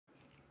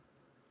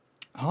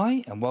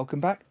Hi and welcome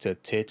back to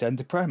Tier 10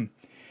 to Prem.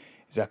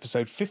 It's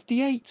episode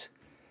 58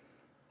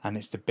 and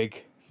it's the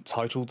big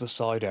title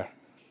decider.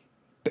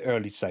 Bit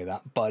early to say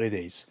that, but it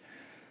is.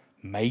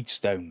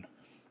 Maidstone.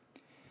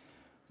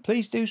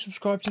 Please do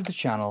subscribe to the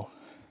channel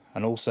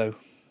and also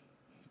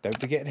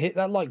don't forget to hit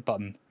that like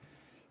button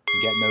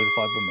and get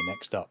notified when we're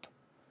next up.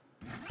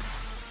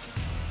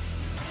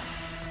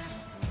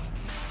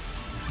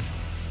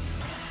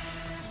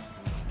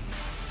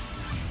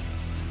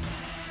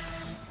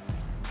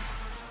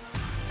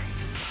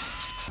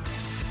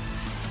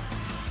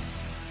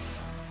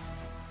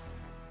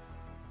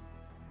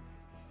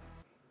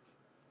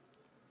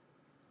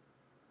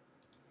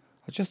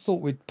 I just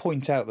thought we'd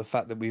point out the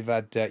fact that we've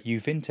had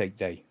youth intake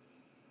day.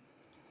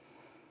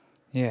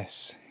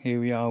 Yes,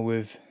 here we are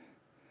with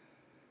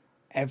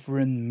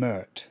Everin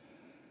Mert.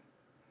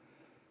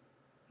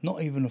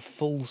 Not even a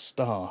full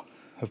star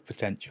of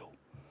potential.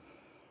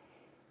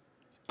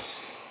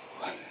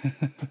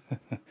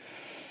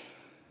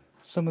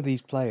 Some of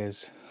these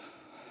players.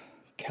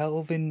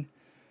 Kelvin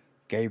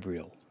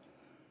Gabriel.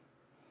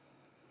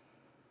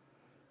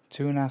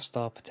 2.5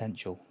 star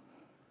potential.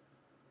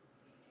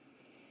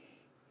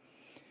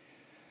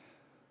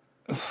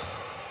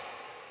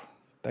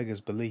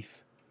 Beggars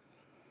belief.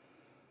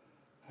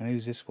 And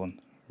who's this one?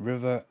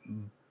 River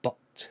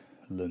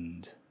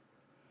Butland.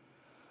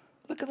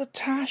 Look at the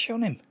tash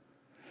on him.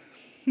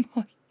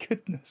 My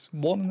goodness.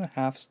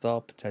 1.5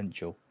 star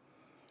potential.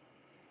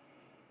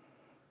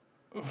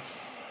 Look.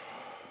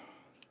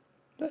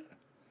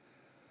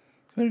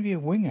 It's meant to be a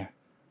winger.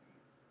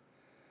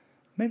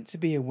 Meant to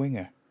be a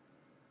winger.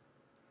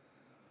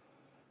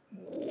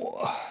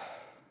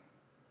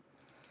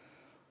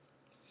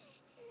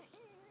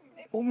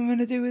 What am I going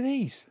to do with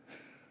these?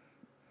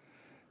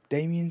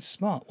 Damien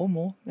Smart. One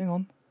more. Hang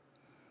on.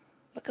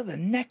 Look at the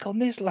neck on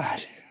this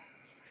lad.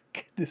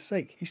 Goodness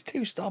sake. He's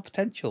 2-star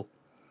potential.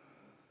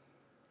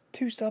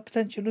 2-star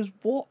potential as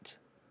what?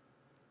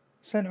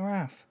 Centre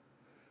half.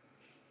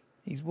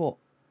 He's what?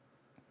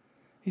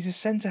 He's a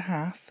centre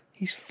half.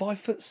 He's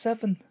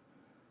 5'7".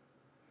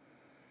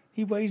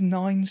 He weighs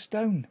 9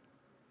 stone.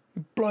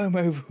 You blow him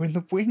over in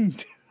the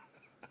wind.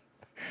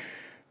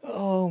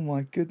 Oh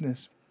my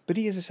goodness. But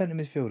he is a centre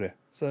midfielder.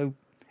 So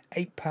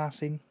 8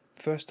 passing.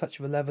 First touch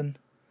of 11.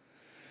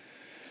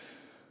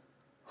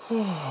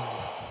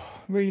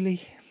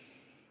 Really?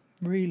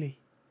 Really?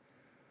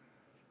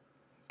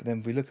 But then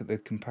if we look at the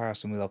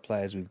comparison with our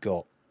players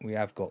we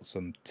have got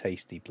some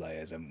tasty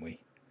players, haven't we?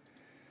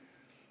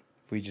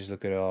 If we just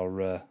look at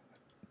our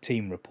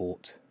team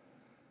report.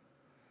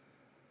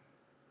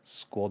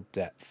 Squad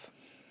depth.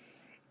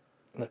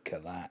 Look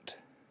at that.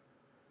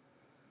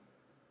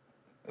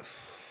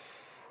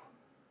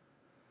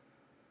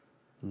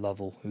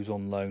 Lovell, who's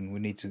on loan. We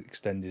need to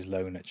extend his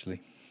loan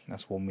actually.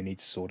 That's one we need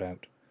to sort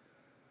out.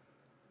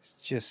 It's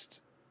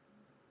just,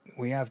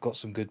 we have got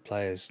some good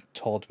players.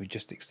 Todd, we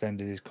just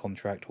extended his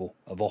contract, or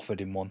I've offered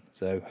him one,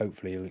 so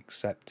hopefully he'll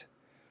accept.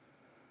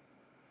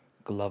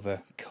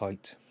 Glover,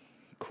 Kite.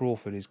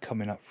 Crawford is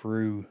coming up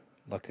through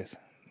like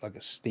a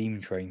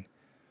steam train.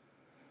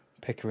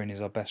 Pickering is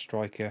our best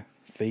striker.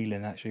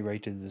 Phelan actually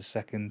rated as the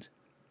second.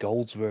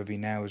 Goldsworthy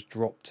now has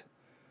dropped.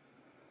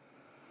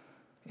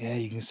 Yeah,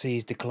 you can see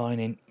he's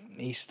declining.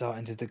 He's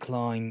starting to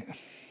decline.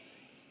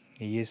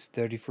 He is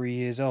 33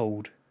 years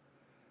old.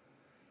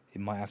 It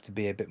might have to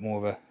be a bit more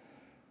of a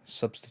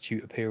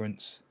substitute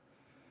appearance.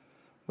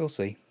 We'll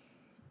see.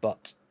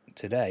 But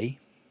today,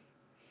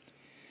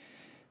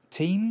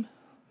 team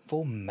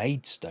for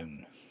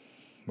Maidstone.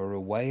 We're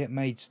away at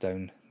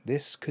Maidstone.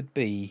 This could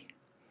be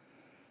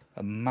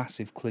a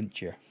massive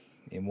clincher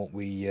in what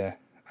we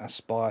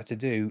aspire to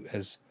do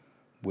as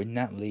win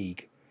that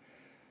league.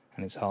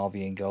 And it's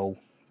Harvey in goal.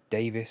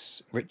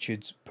 Davis,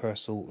 Richards,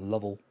 Purcell,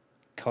 Lovell,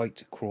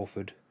 Kite,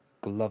 Crawford,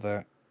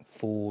 Glover,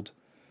 Ford,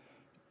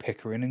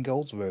 Pickering and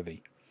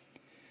Goldsworthy.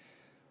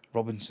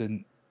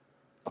 Robinson,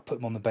 I put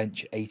him on the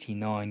bench at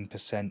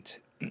 89%.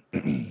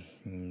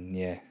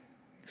 Yeah, it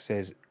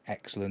says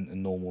excellent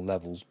and normal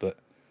levels, but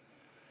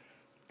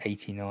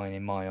 89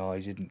 in my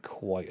eyes isn't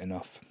quite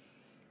enough.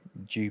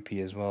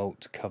 Dupey as well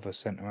to cover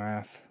centre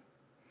half.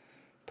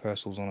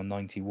 Purcell's on a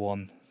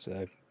 91,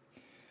 so,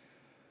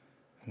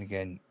 and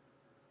again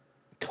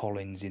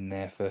Collins in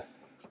there for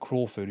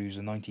Crawford, who's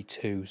a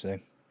 92, so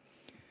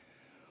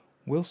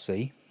we'll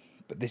see.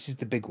 But this is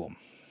the big one.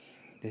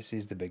 This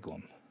is the big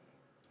one.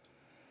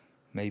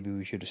 Maybe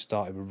we should have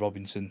started with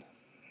Robinson.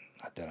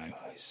 I don't know.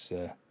 It's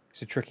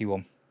a tricky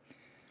one.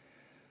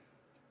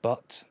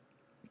 But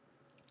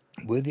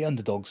we're the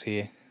underdogs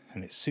here,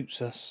 and it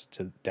suits us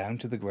down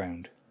to the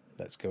ground.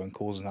 Let's go and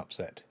cause an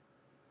upset.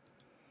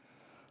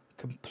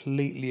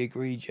 Completely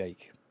agree,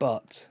 Jake.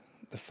 But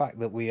the fact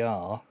that we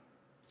are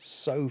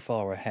so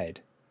far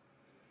ahead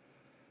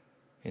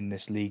in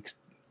this league,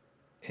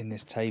 in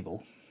this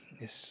table,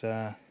 this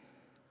as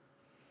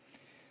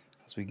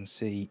we can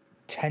see,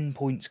 10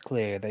 points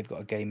clear. They've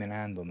got a game in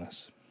hand on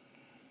us.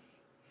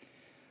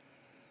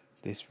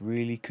 This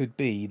really could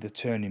be the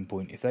turning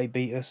point. If they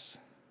beat us,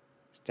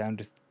 it's down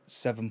to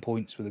 7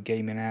 points with a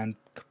game in hand,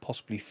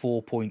 possibly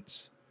 4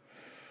 points.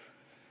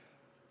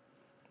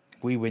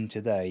 If we win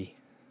today,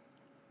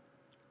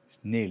 it's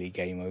nearly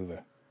game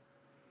over.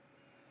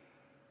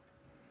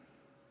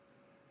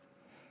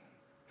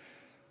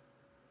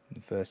 In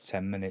the first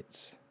 10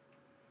 minutes,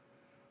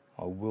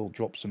 I will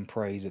drop some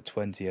praise at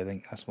 20. I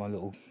think that's my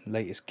little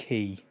latest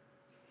key.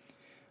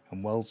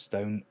 And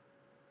Maidstone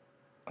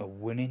are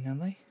winning, are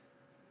they?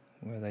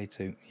 Where are they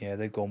to? Yeah,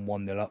 they've gone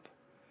 1-0 up.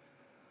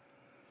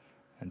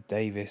 And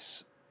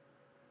Davis,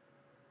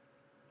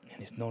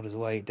 and it's not his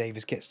way.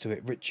 Davis gets to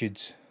it.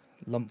 Richards,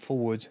 lump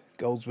forward.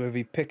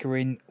 Goldsworthy,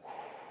 Pickering.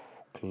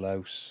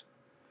 Close.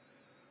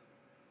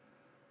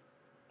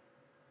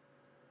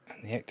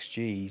 And the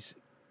XGs,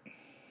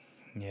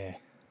 yeah.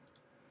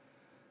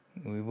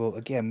 We will,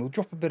 again, we'll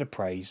drop a bit of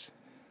praise.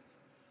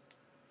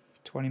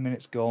 20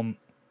 minutes gone.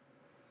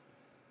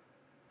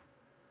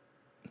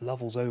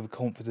 Lovell's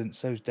overconfident,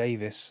 so's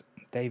Davis.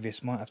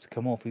 Davis might have to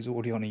come off, he's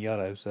already on a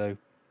yellow, so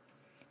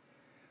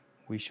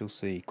we shall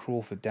see.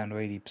 Crawford down to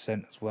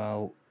 80% as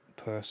well.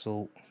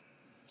 Purcell.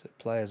 So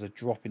players are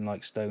dropping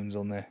like stones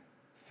on their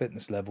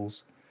fitness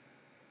levels.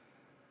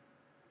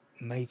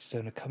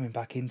 Maidstone are coming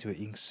back into it.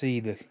 You can see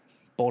the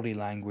body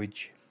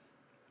language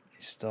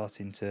is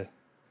starting to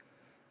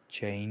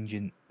change,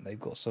 and they've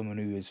got someone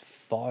who is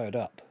fired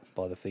up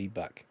by the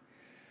feedback.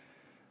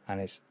 And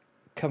it's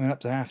coming up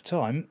to half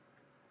time.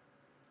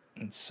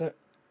 And so,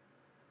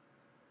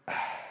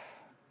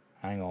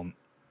 hang on.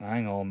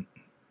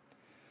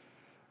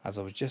 As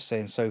I was just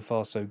saying, so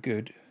far so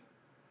good.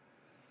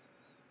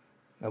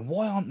 Now,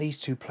 why aren't these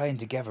two playing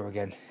together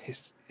again?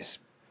 It's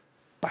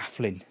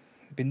baffling.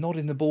 They've been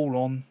nodding the ball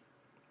on.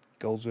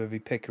 Goldsworthy,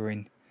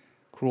 Pickering,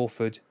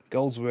 Crawford,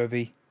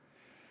 Goldsworthy.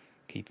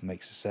 Keeper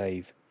makes a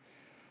save.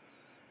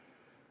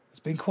 There's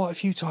been quite a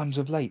few times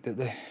of late that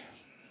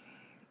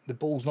the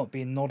ball's not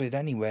being nodded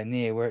anywhere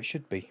near where it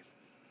should be.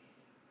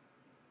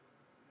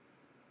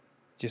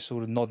 Just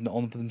sort of nodding it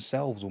on for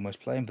themselves, almost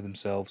playing for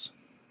themselves.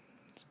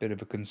 It's a bit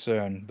of a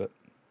concern, but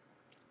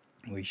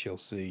we shall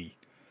see.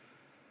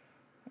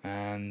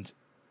 And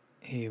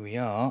here we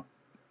are,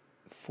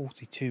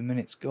 42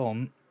 minutes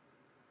gone.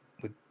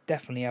 We're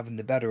definitely having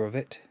the better of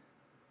it.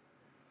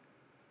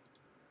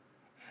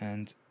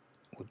 And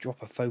we'll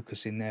drop a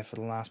focus in there for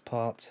the last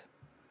part.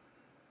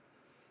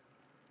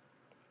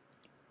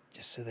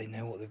 Just so they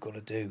know what they've got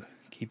to do.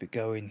 Keep it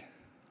going.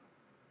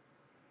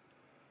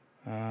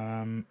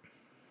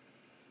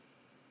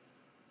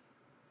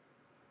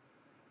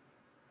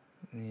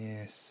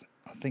 Yes,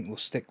 I think we'll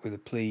stick with the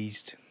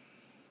pleased.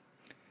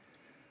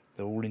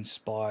 They're all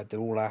inspired, they're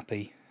all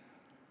happy.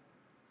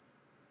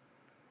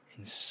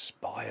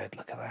 Inspired,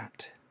 look at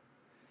that.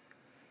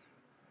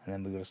 And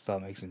then we've got to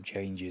start making some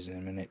changes in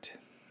a minute.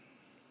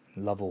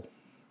 Lovell.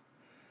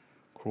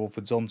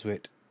 Crawford's onto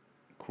it.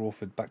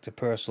 Crawford back to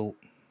Purcell.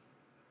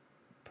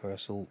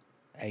 Purcell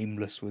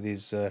aimless with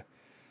his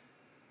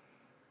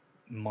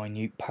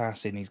minute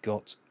passing he's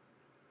got.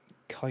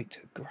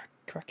 Kite,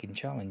 cracking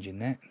challenge in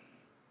there.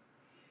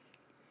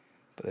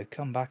 But they've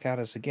come back at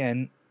us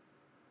again.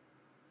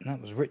 And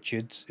that was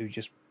Richards who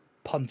just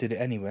punted it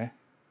anywhere.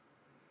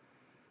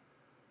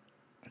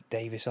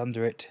 Davis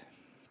under it.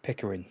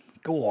 Pickering.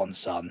 Go on,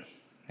 son.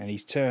 And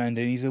he's turned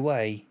and he's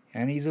away.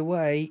 And he's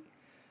away.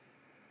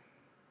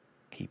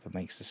 Keeper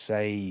makes the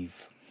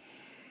save.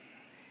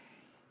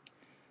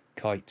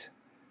 Kite.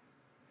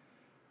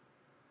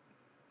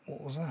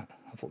 What was that?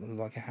 I thought it looked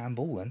like a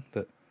handball then,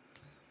 but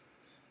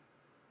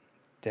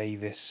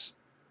Davis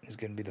is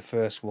going to be the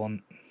first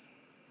one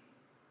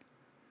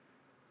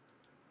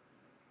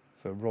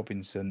for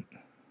Robinson.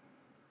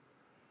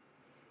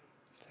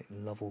 Take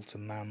Lovell to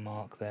man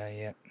mark there,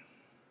 yep.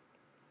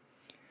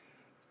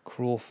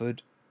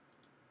 Crawford,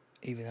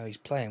 even though he's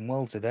playing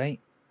well today,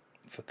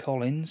 for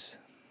Collins.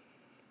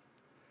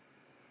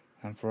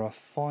 And for our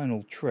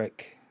final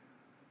trick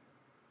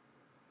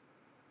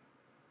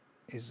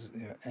is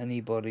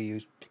anybody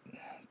who's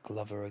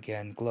Glover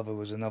again. Glover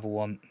was another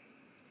one.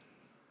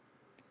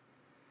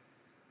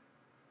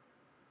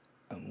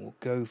 And we'll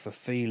go for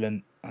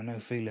Phelan. I know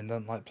Phelan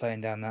doesn't like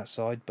playing down that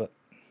side, but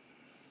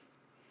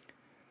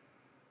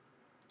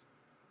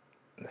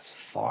let's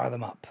fire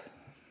them up.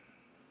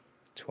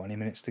 20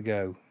 minutes to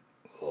go.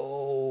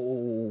 Oh,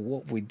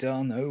 what have we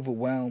done?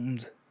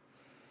 Overwhelmed.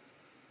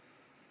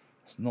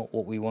 It's not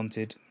what we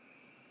wanted.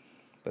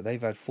 But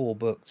they've had 4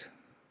 booked.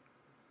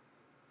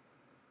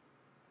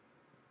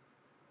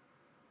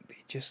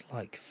 Be just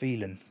like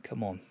Phelan.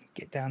 Come on,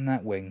 get down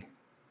that wing.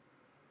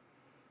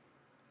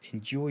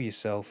 Enjoy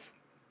yourself.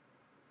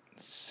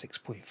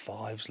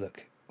 6.5s,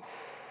 look.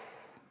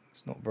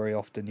 It's not very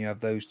often you have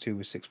those two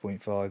with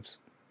 6.5s.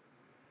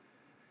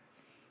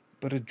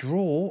 But a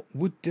draw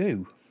would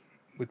do.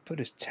 Would put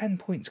us 10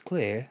 points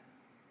clear.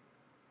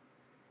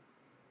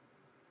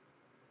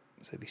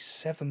 So it'd be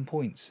 7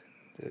 points.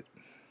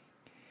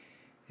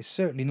 It's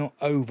certainly not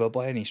over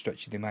by any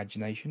stretch of the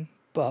imagination,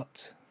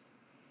 but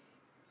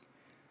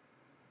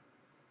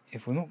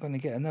if we're not going to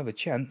get another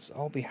chance,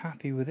 I'll be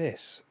happy with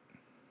this.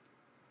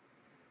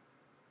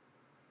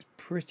 It's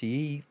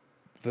pretty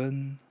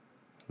Van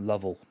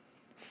Lovell.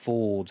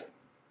 Ford.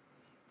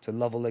 To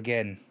Lovell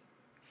again.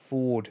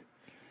 Ford.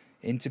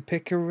 Into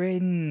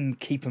Pickering.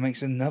 Keeper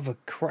makes another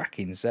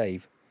cracking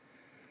save.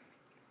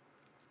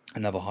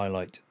 Another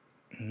highlight.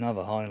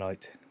 Another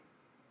highlight.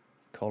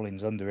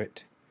 Collins under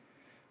it.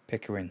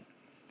 Pickering.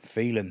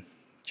 Phelan.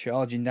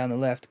 Charging down the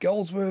left.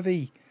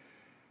 Goldsworthy.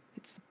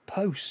 It's the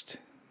post.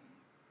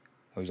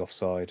 Oh, he's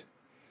offside.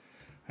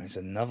 And it's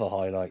another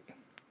highlight.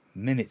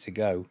 Minute to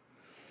go.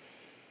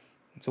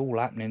 It's all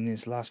happening in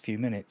this last few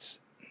minutes.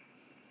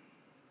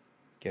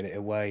 Get it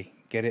away.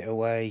 Get it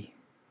away.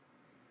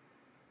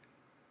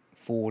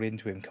 Forward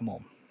into him. Come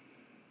on.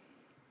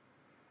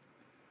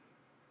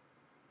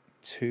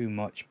 Too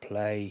much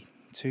play.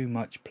 Too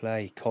much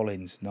play.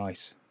 Collins.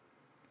 Nice.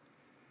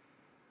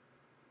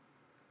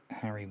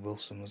 Harry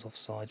Wilson was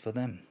offside for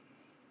them.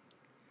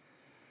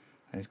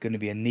 And it's going to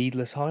be a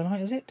needless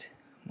highlight, is it?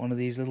 One of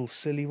these little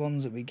silly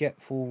ones that we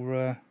get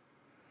for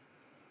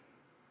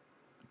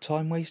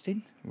time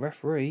wasting.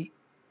 Referee.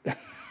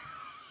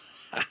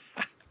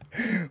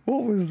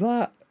 What was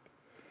that?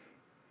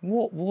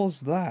 What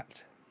was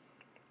that?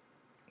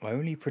 I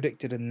only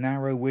predicted a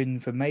narrow win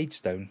for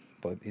Maidstone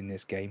in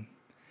this game,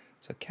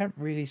 so I can't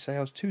really say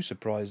I was too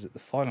surprised that the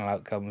final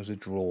outcome was a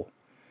draw.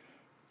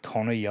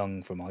 Connor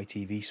Young from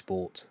ITV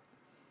Sport.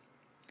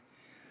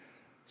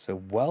 So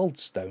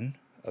Wealdstone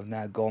have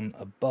now gone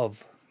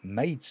above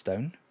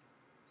Maidstone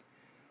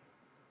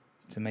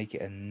to make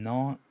it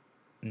a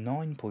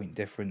 9-point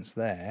difference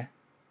there.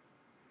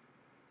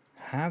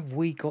 Have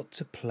we got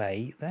to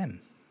play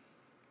them?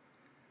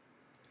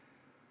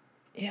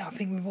 Yeah, I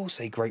think we will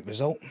say great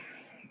result.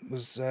 It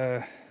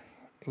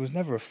was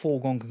never a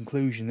foregone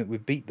conclusion that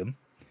we'd beat them,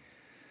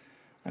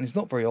 and it's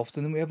not very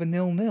often that we have a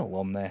 0-0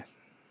 on there.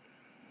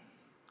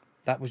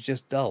 That was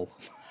just dull.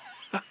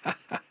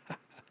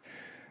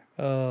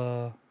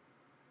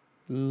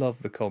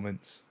 Love the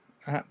comments.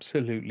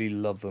 Absolutely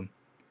love them.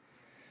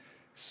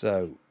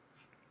 So,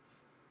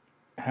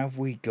 have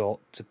we got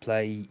to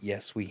play?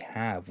 Yes, we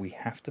have. We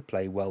have to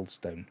play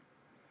Wealdstone.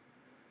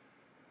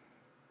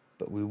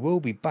 But we will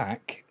be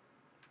back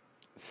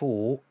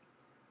for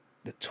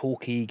the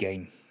Torquay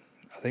game.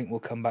 I think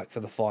we'll come back for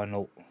the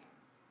final.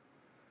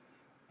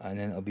 And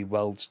then it'll be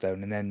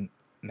Wealdstone. And then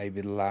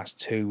maybe the last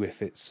two if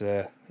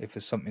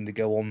there's something to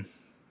go on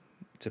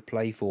to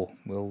play for.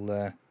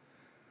 We'll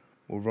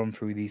run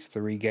through these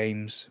 3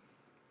 games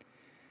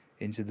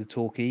into the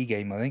Torquay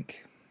game, I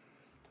think.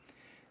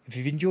 If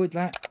you've enjoyed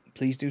that,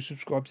 please do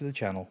subscribe to the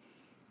channel.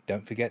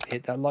 Don't forget to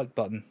hit that like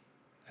button,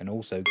 and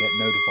also get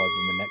notified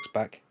when we're next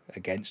back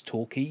against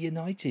Torquay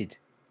United.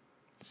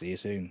 See you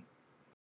soon.